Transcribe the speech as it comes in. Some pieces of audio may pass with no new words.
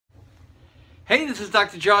Hey, this is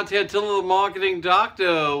Dr. John Tantillo, the Marketing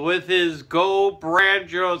Doctor, with his Go Brand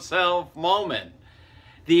Yourself moment.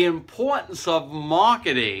 The importance of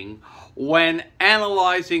marketing when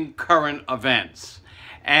analyzing current events.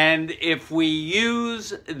 And if we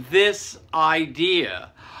use this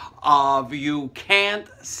idea of you can't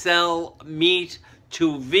sell meat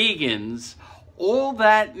to vegans, all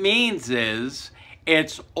that means is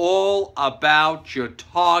it's all about your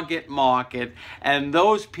target market and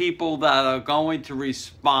those people that are going to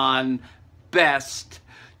respond best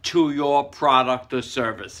to your product or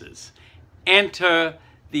services. Enter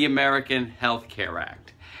the American Health Care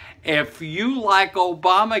Act. If you like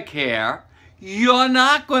Obamacare, you're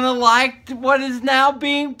not going to like what is now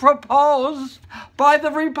being proposed by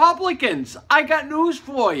the Republicans. I got news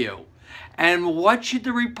for you. And what should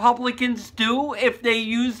the Republicans do if they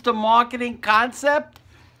use the marketing concept?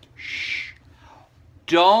 Shh.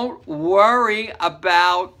 Don't worry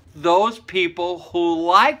about those people who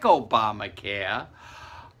like Obamacare.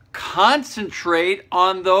 Concentrate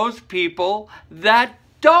on those people that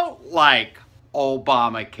don't like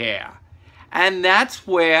Obamacare. And that's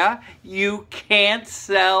where you can't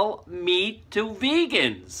sell meat to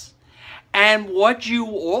vegans. And what you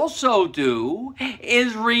also do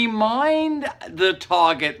is remind the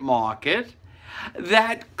target market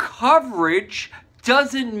that coverage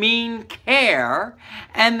doesn't mean care,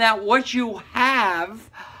 and that what you have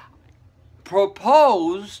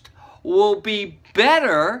proposed will be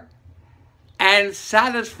better and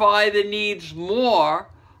satisfy the needs more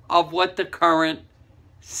of what the current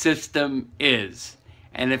system is.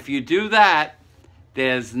 And if you do that,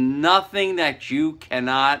 there's nothing that you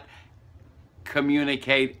cannot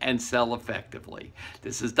communicate and sell effectively.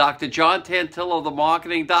 This is Dr. John Tantillo, the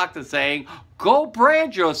Marketing Doctor, saying, go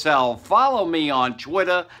brand yourself. Follow me on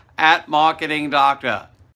Twitter @MarketingDoctor.